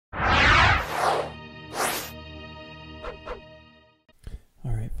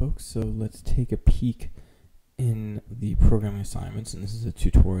folks, so let's take a peek in the programming assignments, and this is a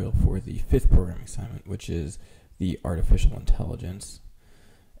tutorial for the 5th programming assignment, which is the artificial intelligence.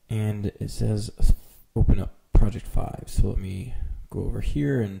 And it says open up project 5. So let me go over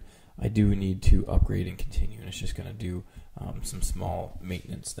here, and I do need to upgrade and continue, and it's just going to do some small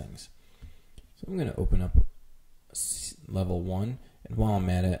maintenance things. So I'm going to open up level 1, and while I'm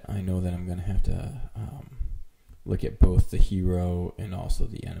at it, I know that I'm going to have to look at both the hero and also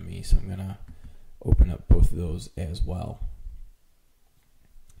the enemy, so I'm going to open up both of those as well.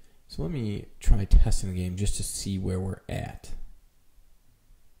 So let me try testing the game just to see where we're at.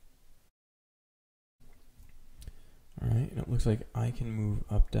 Alright, and it looks like I can move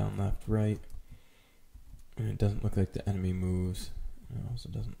up, down, left, right, and it doesn't look like the enemy moves. It also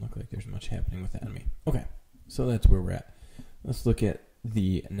doesn't look like there's much happening with the enemy. Okay, so that's where we're at. Let's look at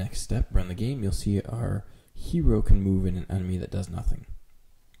the next step. Run the game. You'll see our hero can move in an enemy that does nothing.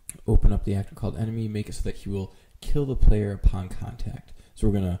 Open up the actor called enemy, make it so that he will kill the player upon contact. So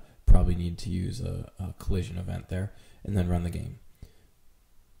we're going to probably need to use a collision event there, and then run the game.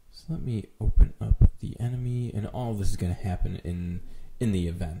 So let me open up the enemy, and all of this is going to happen in the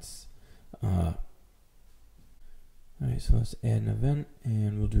events. Alright, so let's add an event,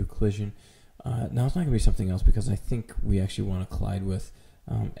 and we'll do a collision. Now it's not going to be something else because I think we actually want to collide with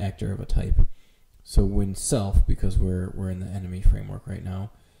actor of a type. So when self, because we're in the enemy framework right now,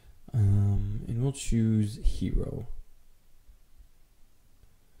 and we'll choose hero.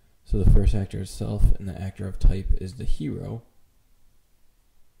 So the first actor is self, and the actor of type is the hero.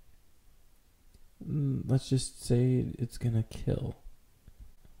 Let's just say it's gonna kill,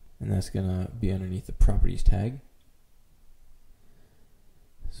 and that's gonna be underneath the properties tag.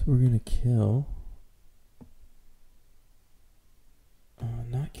 So we're gonna kill.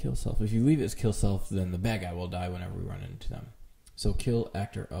 Not kill self. If you leave it as kill self, then the bad guy will die whenever we run into them. So kill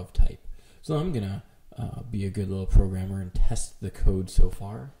actor of type. So I'm gonna be a good little programmer and test the code so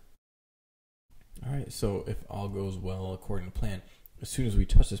far. Alright, so if all goes well according to plan, as soon as we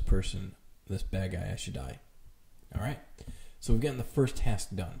touch this person, this bad guy should die. Alright, so we've gotten the first task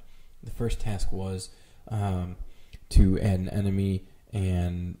done. The first task was to add an enemy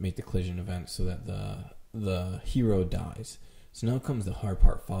and make the collision event so that the hero dies. So now comes the hard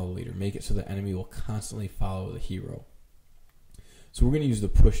part, follow leader. Make it so the enemy will constantly follow the hero. So we're going to use the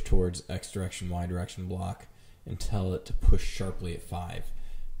push towards X direction, Y direction block and tell it to push sharply at 5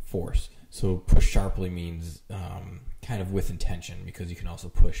 force. So push sharply means kind of with intention, because you can also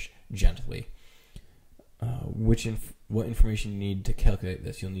push gently. What information you need to calculate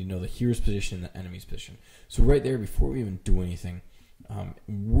this? You'll need to know the hero's position and the enemy's position. So right there, before we even do anything,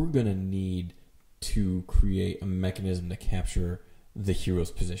 we're going to need to create a mechanism to capture the hero's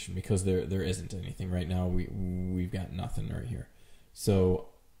position, because there isn't anything right now. We've got nothing right here. So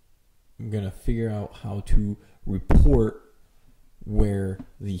I'm going to figure out how to report where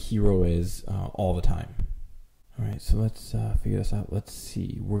the hero is all the time. Alright, so let's figure this out. Let's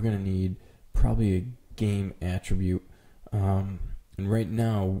see. We're going to need probably a game attribute. And right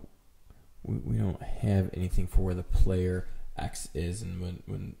now, we don't have anything for where the player X is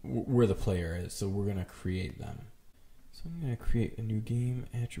and where the player is. So we're going to create them. So I'm going to create a new game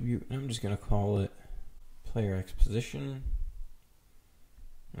attribute, and I'm just going to call it player X position.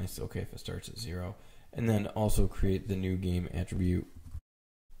 And it's okay if it starts at 0. And then also create the new game attribute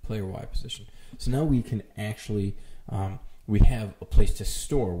player Y position. So now we can actually, we have a place to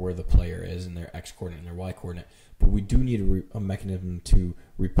store where the player is and their X coordinate and their Y coordinate, but we do need a mechanism to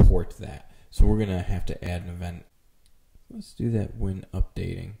report that. So we're going to have to add an event. Let's do that when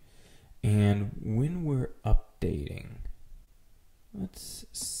updating. And when we're updating, let's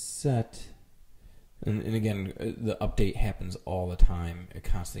set, and again, the update happens all the time. It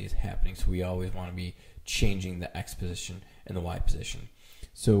constantly is happening, so we always want to be changing the X position and the Y position.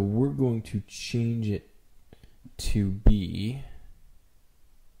 So we're going to change it to be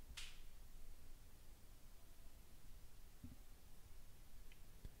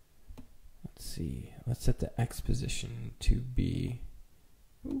let's set the X position to be,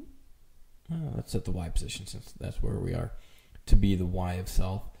 let's set the Y position, since that's where we are, to be the Y of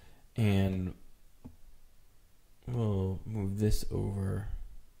self, and we'll move this over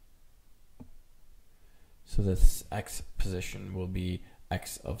so this X position will be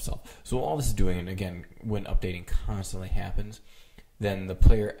X of self. So all this is doing, and again, when updating constantly happens, then the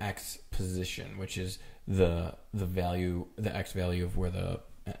player X position, which is the value, the X value of where the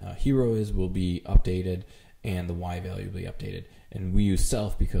hero is, will be updated, and the Y value will be updated. And we use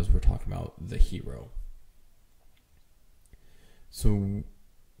self because we're talking about the hero. So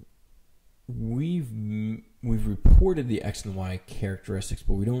we've we've reported the X and Y characteristics,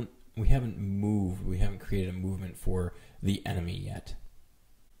 but we haven't moved, we haven't created a movement for the enemy yet.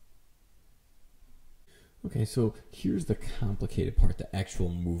 Okay, so here's the complicated part, the actual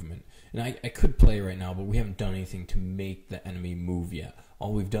movement. And I could play right now, but we haven't done anything to make the enemy move yet.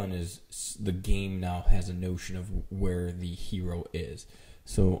 All we've done is the game now has a notion of where the hero is.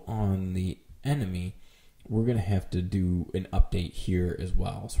 So on the enemy, we're going to have to do an update here as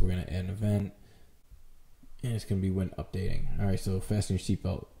well. So we're going to add an event, and it's going to be when updating. All right, so fasten your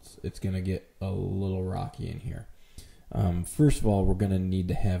seatbelts. It's going to get a little rocky in here. First of all, we're going to need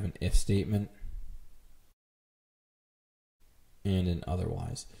to have an if statement and an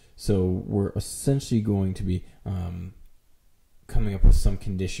otherwise. So we're essentially going to be coming up with some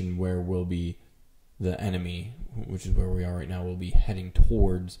condition where we'll be the enemy, which is where we are right now, will be heading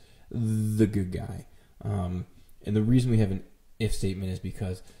towards the good guy. And the reason we have an if statement is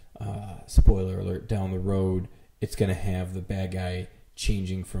because, spoiler alert, down the road, it's going to have the bad guy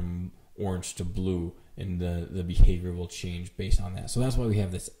changing from orange to blue, and the behavior will change based on that. So that's why we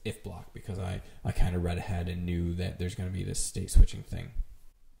have this if block, because I kind of read ahead and knew that there's going to be this state switching thing.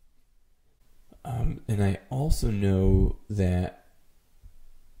 And I also know that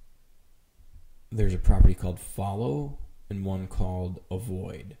there's a property called follow and one called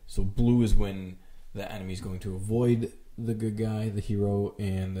avoid. So blue is when the enemy is going to avoid the good guy, the hero,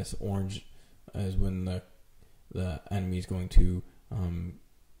 and this orange is when the enemy is going to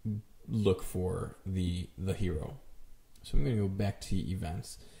look for the hero. So I'm going to go back to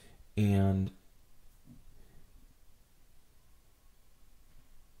events, and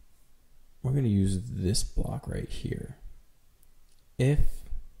we're going to use this block right here. If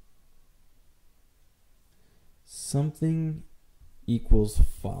something equals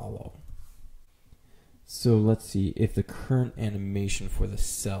follow. So let's see if the current animation for the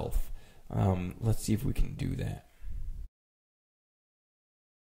self, let's see if we can do that.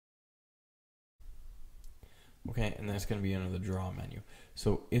 Okay, and that's going to be under the draw menu.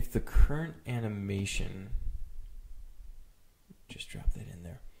 So if the current animation, just drop that in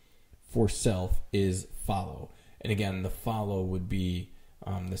there, for self is follow. And again, the follow would be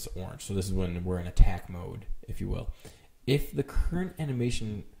this orange. So this is when we're in attack mode, if you will. If the current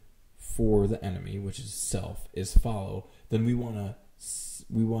animation for the enemy, which is self, is follow, then we want to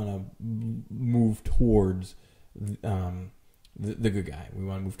move towards the good guy. We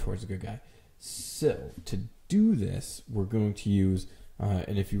want to move towards the good guy. So to do this, we're going to use,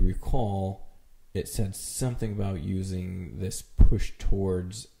 and if you recall, it said something about using this push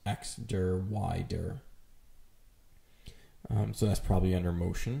towards X dir, Y dir. So that's probably under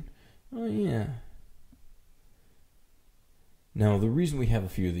motion. Oh yeah. Now the reason we have a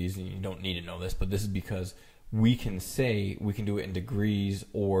few of these, and you don't need to know this, but this is because we can do it in degrees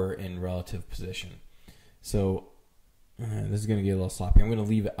or in relative position. So this is going to get a little sloppy. I'm going to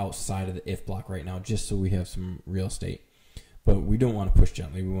leave it outside of the if block right now just so we have some real estate. But we don't want to push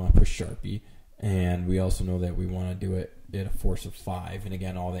gently. We want to push sharply. And we also know that we want to do it at a force of 5. And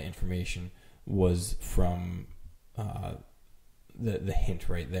again, all that information was from the hint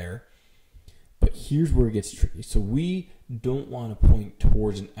right there. But here's where it gets tricky. So we don't want to point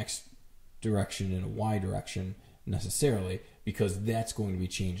towards an X direction and a Y direction necessarily, because that's going to be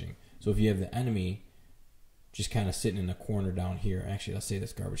changing. So if you have the enemy just kind of sitting in a corner down here, actually let's say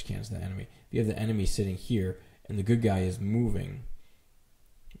this garbage can is the enemy. If you have the enemy sitting here and the good guy is moving,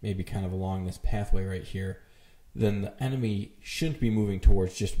 maybe kind of along this pathway right here, then the enemy shouldn't be moving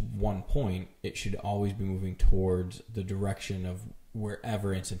towards just one point. It should always be moving towards the direction of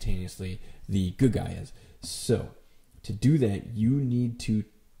wherever instantaneously the good guy is. So to do that, you need to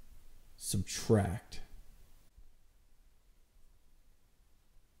subtract.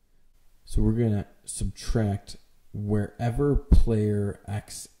 So we're going to subtract wherever player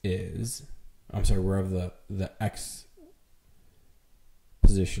X is. I'm sorry, wherever the X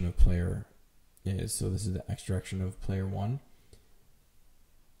position of player is. So this is the X direction of player 1.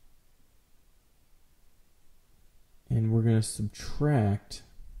 And we're going to subtract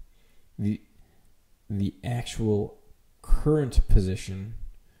the actual current position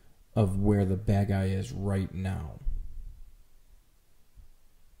of where the bad guy is right now.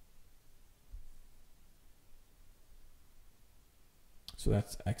 So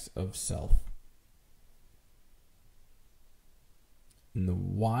that's X of self. In the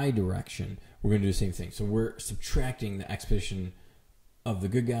Y direction, we're going to do the same thing. So we're subtracting the X position of the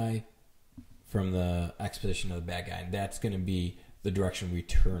good guy from the X position of the bad guy. And that's going to be the direction we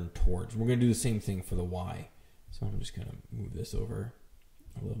turn towards. We're going to do the same thing for the Y. So I'm just going to move this over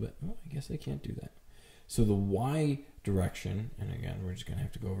a little bit. Oh, I guess I can't do that. So the Y direction, and again, we're just going to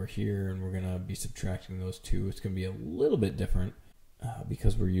have to go over here and we're going to be subtracting those two. It's going to be a little bit different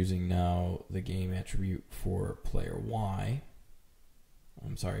because we're using now the game attribute for player Y.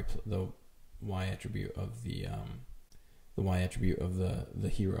 I'm sorry, the Y attribute of the Y attribute of the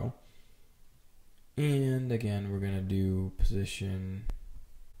hero. And again, we're going to do position.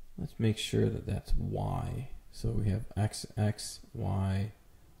 Let's make sure that that's Y. So we have X, X, Y,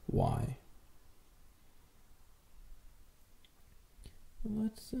 Y.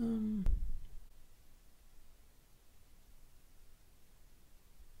 Let's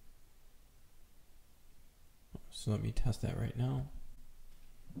so let me test that right now.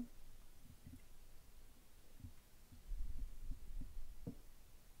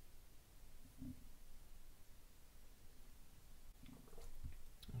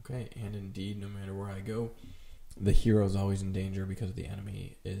 Okay, and indeed, no matter where I go, the hero is always in danger because the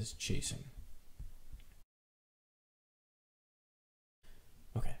enemy is chasing.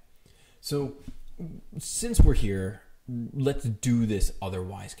 Okay, so since we're here, let's do this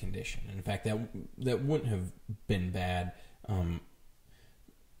otherwise condition. And in fact, that wouldn't have been bad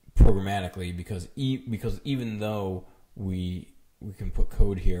programmatically because even though we can put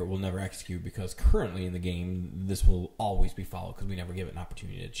code here, we'll never execute because currently in the game this will always be followed because we never give it an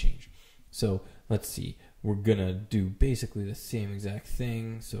opportunity to change. So let's see, we're gonna do basically the same exact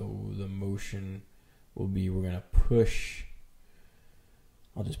thing. So the motion will be, we're gonna push,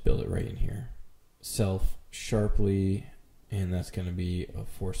 I'll just build it right in here, self sharply, and that's going to be a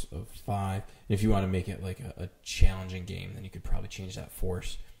force of 5. If you want to make it like a challenging game, then you could probably change that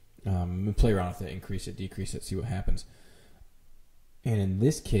force and play around with it, increase it, decrease it, see what happens. And in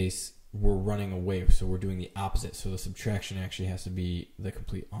this case, we're running away, so we're doing the opposite. So the subtraction actually has to be the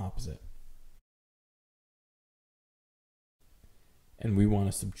complete opposite. And we want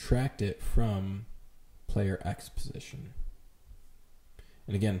to subtract it from player X position.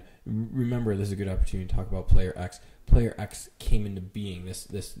 And again, remember, this is a good opportunity to talk about player X. Player X came into being,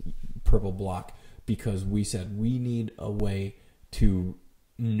 this purple block, because we said we need a way to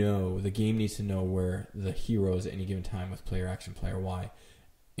know, the game needs to know where the hero is at any given time with player X and player Y.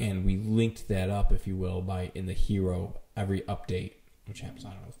 And we linked that up, if you will, by in the hero, every update, which happens, I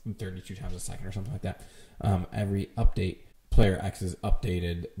don't know, 32 times a second or something like that. Every update, player X has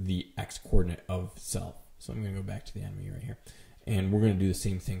updated the X coordinate of self. So I'm going to go back to the enemy right here. And we're going to do the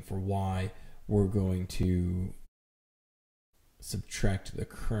same thing for Y. We're going to subtract the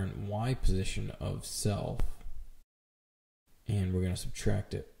current Y position of self, and we're going to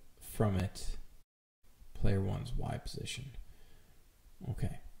subtract it from it, player 1's Y position.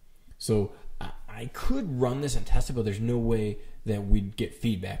 Okay, so I could run this and test it, but there's no way that we'd get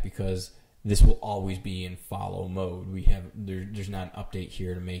feedback because this will always be in follow mode. There's not an update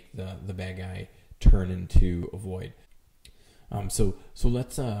here to make the bad guy turn into a void. So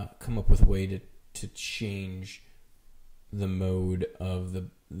let's come up with a way to change the mode of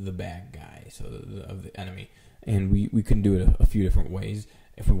the bad guy, so of the enemy, and we can do it a few different ways.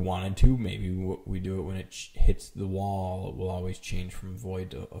 If we wanted to, maybe we do it when it hits the wall. It will always change from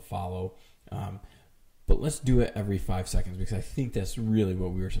void to a follow, but let's do it every 5 seconds because I think that's really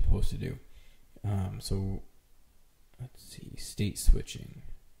what we were supposed to do. So let's see, state switching.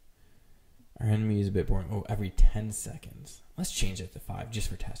 Our enemy is a bit boring. Oh, every 10 seconds. Let's change it to 5 just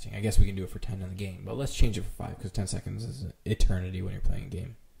for testing. I guess we can do it for 10 in the game, but let's change it for 5 because 10 seconds is an eternity when you're playing a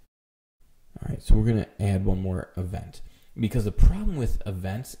game. All right, so we're going to add one more event because the problem with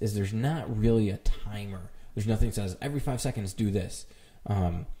events is there's not really a timer. There's nothing that says every 5 seconds do this.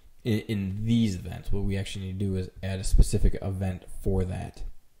 In these events, what we actually need to do is add a specific event for that.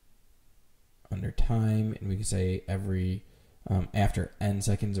 Under time, and we can say every after n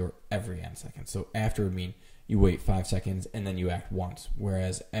seconds or every n seconds. So after would mean you wait 5 seconds and then you act once,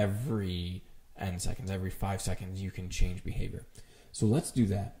 whereas every n seconds, every 5 seconds, you can change behavior. So let's do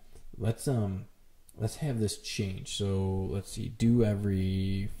that. Let's have this change. So let's see, do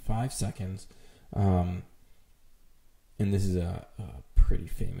every 5 seconds, and this is a pretty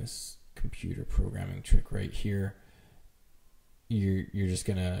famous computer programming trick right here. You're just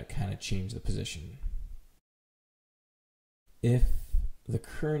gonna kind of change the position. If the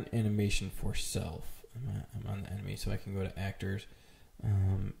current animation for self, I'm on the enemy, so I can go to actors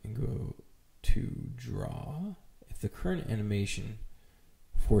and go to draw. If the current animation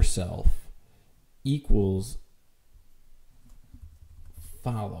for self equals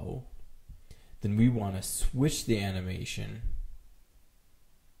follow, then we want to switch the animation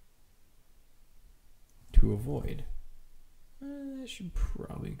to avoid. That should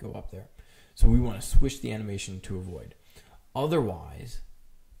probably go up there. So we want to switch the animation to avoid. Otherwise,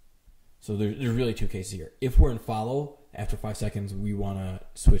 So there's really two cases here. If we're in follow, after 5 seconds, we want to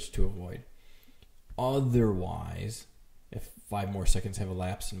switch to avoid. Otherwise, if 5 more seconds have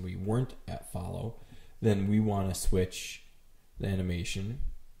elapsed and we weren't at follow, then we want to switch the animation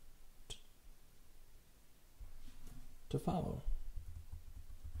to follow.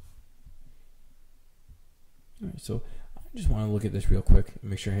 All right, so I just want to look at this real quick and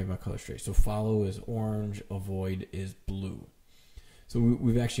make sure I have my color straight. So follow is orange, avoid is blue. So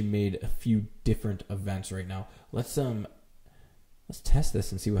we've actually made a few different events right now. Let's test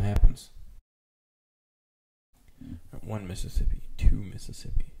this and see what happens. 1 Mississippi, 2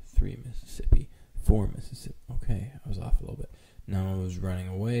 Mississippi, 3 Mississippi, 4 Mississippi. Okay, I was off a little bit. Now I was running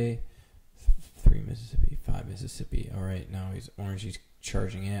away. 3 Mississippi, 5 Mississippi. All right, now he's orange. He's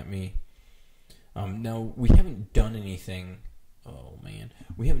charging at me. Now we haven't done anything. Oh man,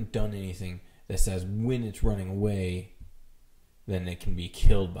 we haven't done anything that says when it's running away, then it can be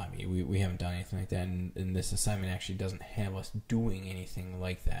killed by me. We haven't done anything like that, and this assignment actually doesn't have us doing anything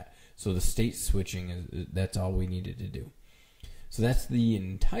like that. So the state switching that's all we needed to do. So that's the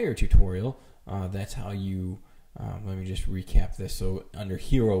entire tutorial. That's how you. Let me just recap this. So under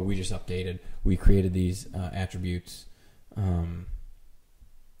hero, we just updated. We created these attributes,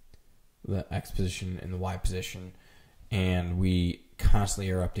 the X position and the Y position, and we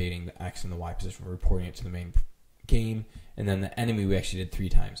constantly are updating the X and the Y position. We're reporting it to the main game, and then the enemy we actually did 3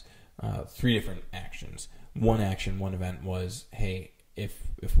 times, 3 different actions. One action, one event was, hey,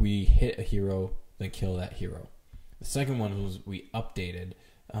 if we hit a hero, then kill that hero. The second one was we updated.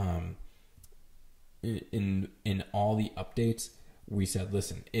 In all the updates, we said,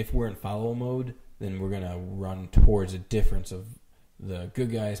 listen, if we're in follow mode, then we're gonna run towards a difference of the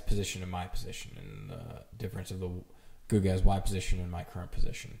good guy's position and my position, and the difference of the good guy's Y position and my current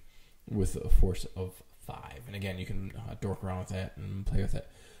position, with a force of 5. And again, you can dork around with that and play with it.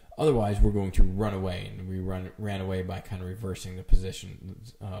 Otherwise, we're going to run away, and we ran away by kind of reversing the position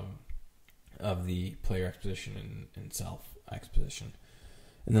of the player X position and self X position.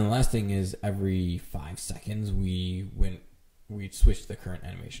 And then the last thing is every 5 seconds we switch the current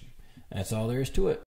animation. That's all there is to it.